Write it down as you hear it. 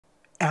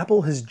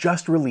Apple has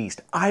just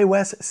released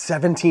iOS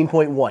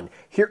 17.1.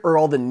 Here are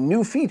all the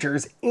new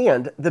features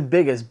and the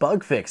biggest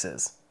bug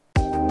fixes.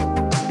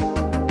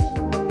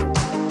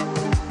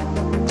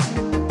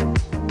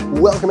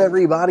 Welcome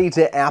everybody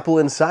to Apple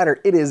Insider.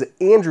 It is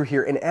Andrew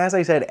here, and as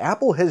I said,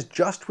 Apple has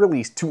just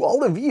released to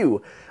all of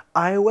you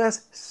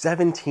iOS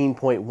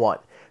 17.1.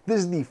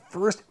 This is the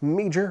first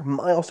major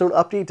milestone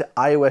update to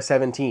iOS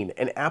 17,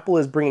 and Apple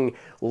is bringing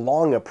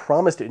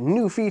long-promised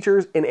new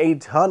features and a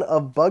ton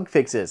of bug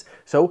fixes.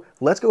 So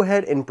let's go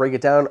ahead and break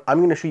it down. I'm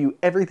going to show you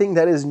everything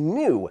that is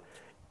new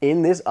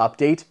in this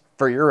update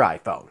for your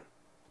iPhone.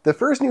 The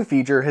first new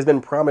feature has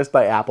been promised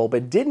by Apple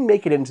but didn't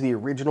make it into the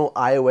original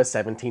iOS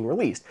 17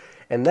 release,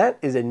 and that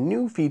is a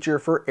new feature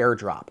for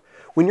AirDrop.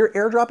 When you're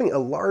airdropping a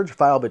large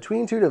file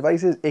between two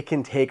devices, it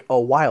can take a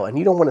while, and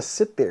you don't want to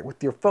sit there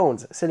with your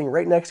phones sitting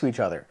right next to each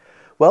other.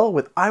 Well,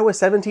 with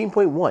iOS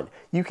 17.1,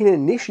 you can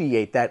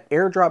initiate that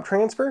AirDrop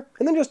transfer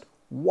and then just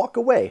walk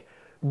away.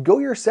 Go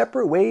your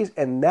separate ways,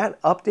 and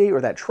that update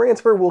or that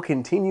transfer will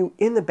continue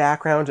in the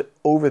background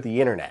over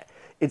the internet.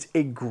 It's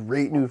a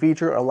great new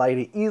feature, allowing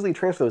you to easily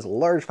transfer those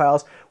large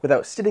files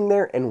without sitting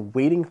there and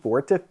waiting for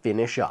it to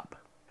finish up.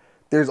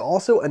 There's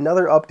also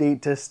another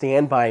update to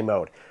standby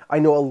mode. I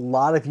know a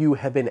lot of you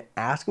have been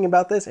asking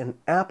about this, and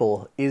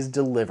Apple is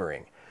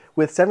delivering.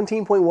 With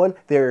 17.1,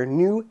 there are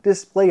new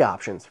display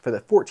options for the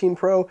 14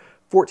 Pro,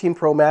 14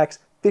 Pro Max,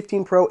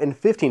 15 Pro, and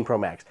 15 Pro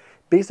Max.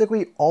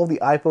 Basically, all the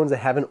iPhones that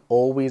have an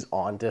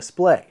always-on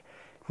display.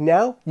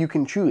 Now you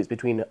can choose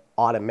between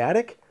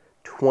automatic,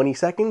 20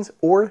 seconds,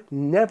 or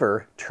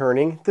never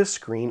turning the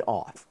screen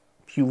off.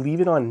 If you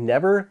leave it on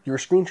never, your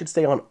screen should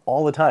stay on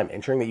all the time,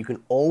 ensuring that you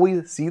can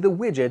always see the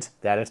widgets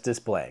that it's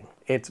displaying.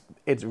 It's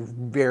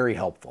very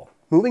helpful.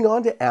 Moving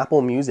on to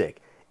Apple Music.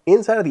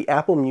 Inside of the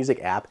Apple Music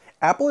app,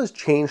 Apple has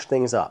changed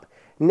things up.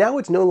 Now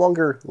it's no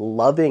longer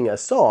loving a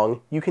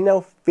song, you can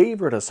now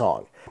favorite a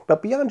song.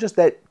 But beyond just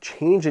that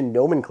change in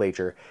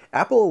nomenclature,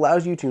 Apple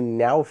allows you to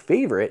now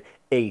favorite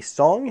a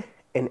song,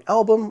 an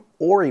album,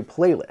 or a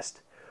playlist.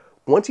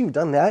 Once you've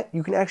done that,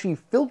 you can actually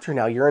filter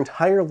now your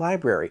entire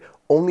library,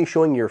 only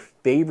showing your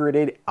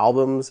favorited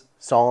albums,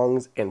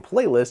 songs, and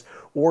playlists,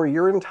 or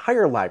your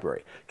entire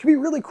library. It can be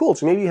really cool.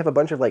 So maybe you have a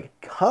bunch of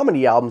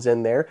comedy albums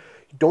in there.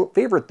 Don't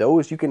favorite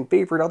those. You can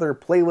favorite other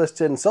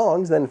playlists and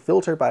songs, then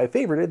filter by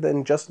favorited,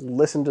 then just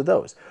listen to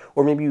those.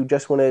 Or maybe you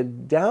just want to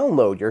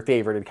download your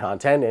favorited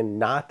content and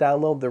not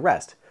download the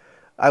rest.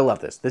 I love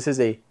this. This is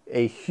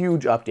a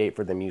huge update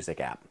for the music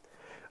app.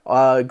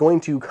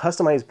 Going to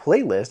customize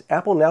playlist,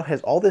 Apple now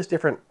has all this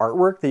different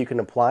artwork that you can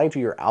apply to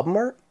your album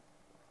art.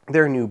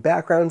 There are new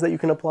backgrounds that you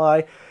can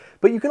apply,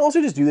 but you can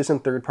also just do this in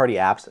third-party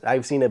apps.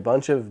 I've seen a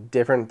bunch of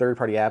different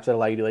third-party apps that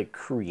allow you to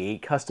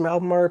create custom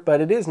album art, but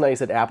it is nice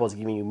that Apple is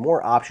giving you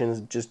more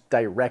options just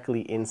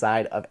directly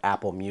inside of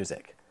Apple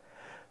Music.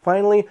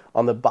 Finally,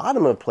 on the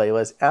bottom of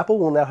playlists, Apple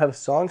will now have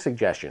song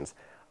suggestions.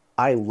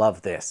 I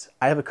love this.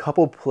 I have a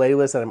couple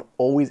playlists that I'm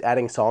always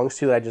adding songs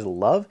to that I just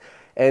love,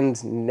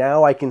 and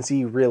now I can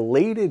see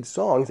related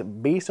songs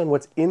based on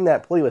what's in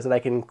that playlist that I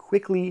can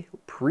quickly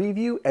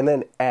preview and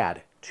then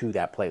add to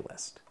that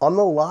playlist. On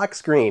the lock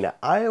screen,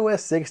 iOS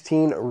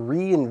 16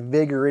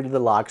 reinvigorated the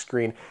lock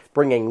screen,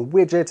 bringing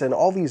widgets and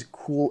all these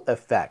cool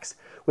effects.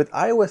 With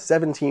iOS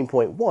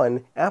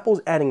 17.1,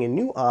 Apple's adding a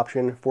new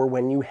option for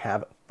when you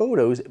have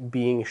photos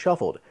being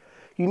shuffled.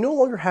 You no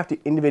longer have to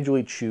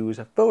individually choose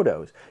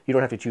photos. You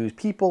don't have to choose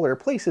people or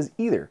places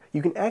either.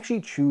 You can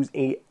actually choose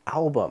an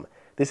album.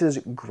 This is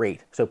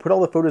great. So put all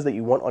the photos that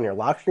you want on your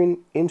lock screen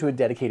into a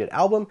dedicated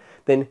album,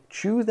 then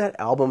choose that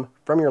album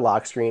from your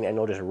lock screen and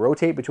it'll just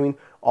rotate between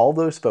all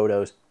those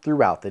photos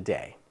throughout the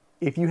day.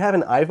 If you have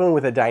an iPhone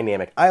with a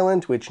dynamic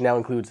island, which now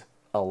includes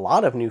a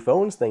lot of new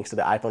phones thanks to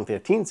the iPhone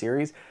 15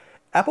 series,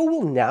 Apple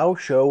will now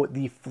show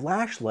the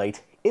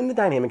flashlight in the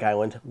dynamic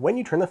island when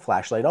you turn the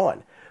flashlight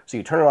on. So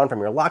you turn it on from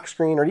your lock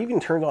screen or even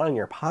turn it on in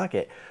your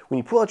pocket. When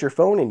you pull out your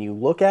phone and you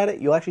look at it,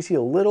 you'll actually see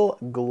a little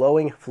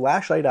glowing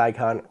flashlight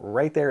icon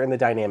right there in the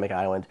dynamic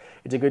island.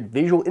 It's a good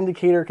visual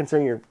indicator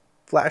considering your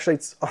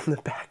flashlight's on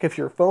the back of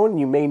your phone.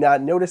 You may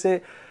not notice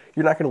it.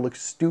 You're not going to look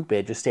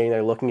stupid just standing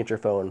there looking at your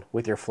phone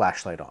with your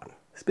flashlight on.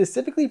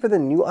 Specifically for the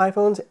new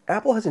iPhones,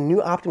 Apple has a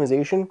new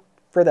optimization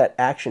for that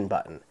action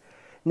button.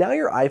 Now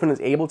your iPhone is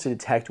able to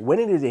detect when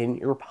it is in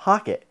your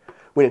pocket.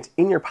 When it's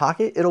in your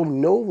pocket, it'll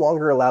no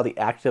longer allow the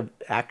active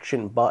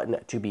action button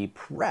to be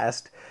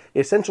pressed,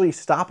 essentially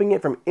stopping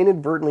it from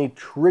inadvertently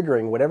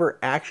triggering whatever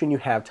action you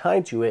have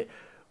tied to it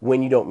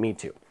when you don't need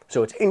to.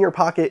 So it's in your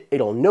pocket,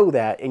 it'll know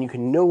that, and you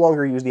can no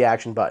longer use the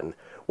action button.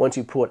 Once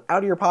you pull it out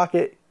of your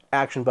pocket,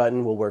 action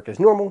button will work as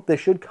normal. This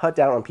should cut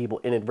down on people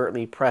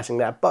inadvertently pressing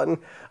that button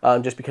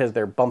just because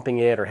they're bumping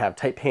it or have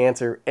tight pants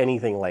or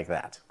anything like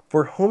that.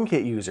 For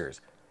HomeKit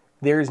users,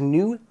 there's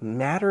new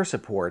Matter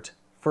support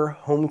for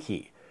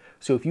HomeKey.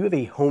 So if you have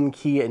a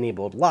HomeKey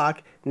enabled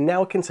lock,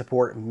 now it can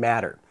support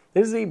Matter.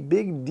 This is a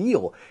big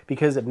deal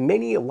because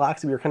many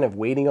locks that we were kind of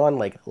waiting on,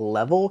 like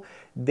Level,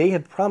 they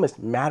have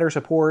promised Matter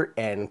support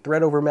and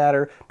thread over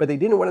Matter, but they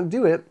didn't want to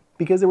do it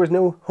because there was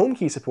no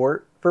HomeKey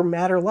support for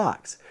Matter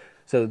locks.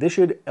 So this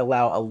should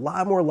allow a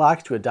lot more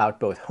locks to adopt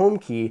both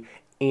HomeKey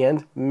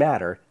and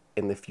Matter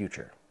in the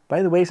future.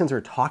 By the way, since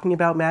we're talking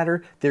about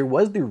Matter, there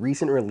was the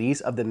recent release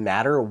of the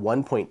Matter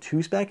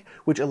 1.2 spec,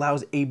 which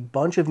allows a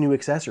bunch of new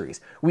accessories.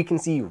 We can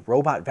see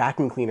robot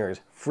vacuum cleaners,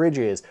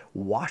 fridges,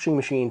 washing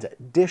machines,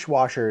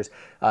 dishwashers,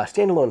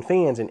 standalone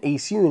fans and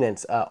AC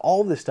units,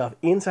 all of this stuff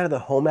inside of the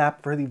Home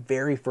app for the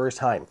very first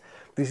time.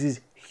 This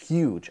is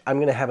huge. I'm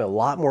going to have a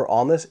lot more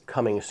on this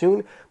coming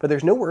soon, but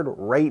there's no word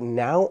right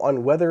now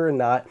on whether or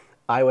not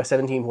iOS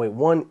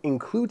 17.1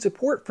 includes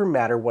support for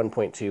Matter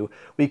 1.2.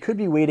 We could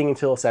be waiting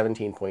until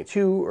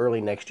 17.2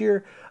 early next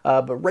year,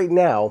 but right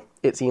now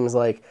it seems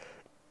like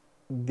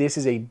this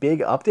is a big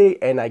update,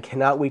 and I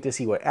cannot wait to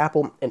see what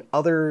Apple and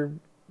other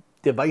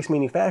device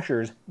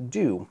manufacturers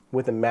do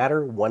with the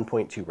Matter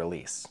 1.2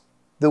 release.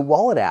 The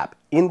Wallet app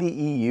in the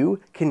EU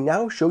can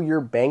now show your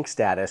bank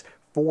status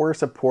for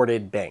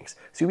supported banks.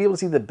 So you'll be able to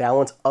see the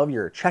balance of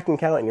your checking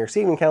account and your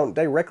saving account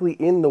directly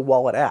in the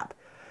Wallet app.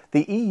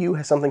 The EU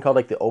has something called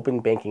like the open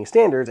banking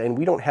standards, and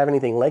we don't have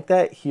anything like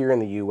that here in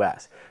the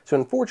US. So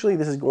unfortunately,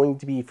 this is going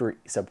to be for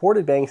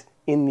supported banks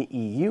in the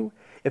EU.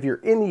 If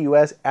you're in the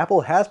US, Apple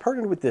has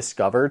partnered with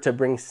Discover to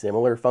bring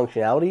similar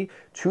functionality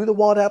to the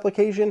Wallet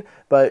application,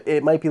 but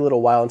it might be a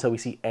little while until we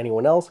see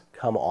anyone else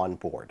come on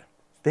board.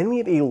 Then we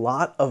have a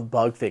lot of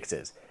bug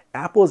fixes.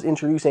 Apple is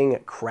introducing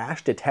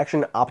crash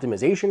detection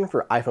optimization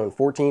for iPhone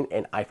 14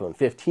 and iPhone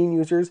 15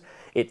 users.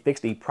 It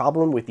fixed the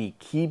problem with the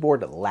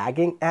keyboard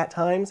lagging at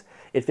times.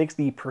 It fixed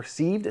the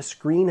perceived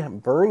screen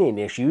burn-in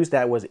issues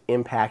that was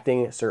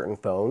impacting certain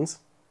phones.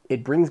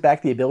 It brings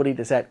back the ability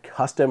to set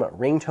custom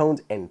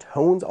ringtones and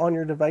tones on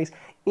your device,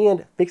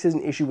 and fixes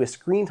an issue with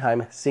screen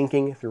time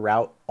syncing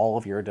throughout all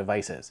of your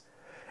devices.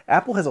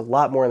 Apple has a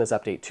lot more in this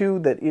update too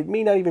that it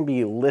may not even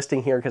be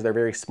listing here because they're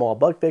very small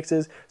bug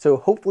fixes, so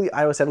hopefully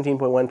iOS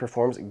 17.1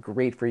 performs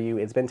great for you.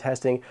 It's been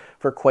testing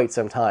for quite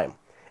some time.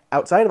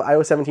 Outside of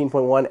iOS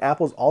 17.1,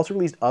 Apple's also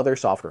released other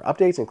software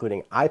updates,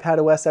 including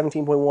iPadOS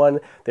 17.1.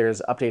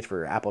 There's updates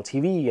for Apple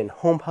TV and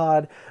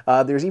HomePod.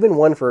 There's even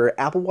one for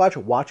Apple Watch,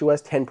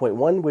 watchOS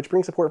 10.1, which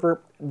brings support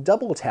for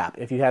double tap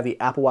if you have the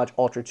Apple Watch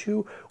Ultra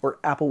 2 or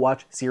Apple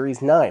Watch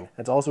Series 9.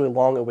 That's also a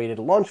long-awaited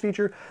launch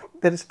feature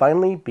that is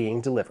finally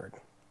being delivered.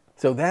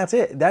 So that's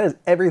it. That is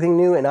everything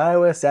new in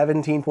iOS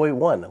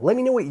 17.1. Let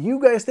me know what you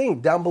guys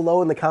think down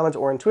below in the comments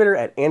or on Twitter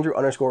at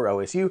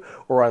Andrew_OSU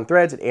or on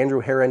threads at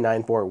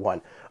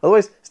AndrewHera941.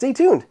 Otherwise, stay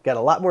tuned. Got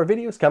a lot more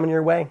videos coming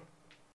your way.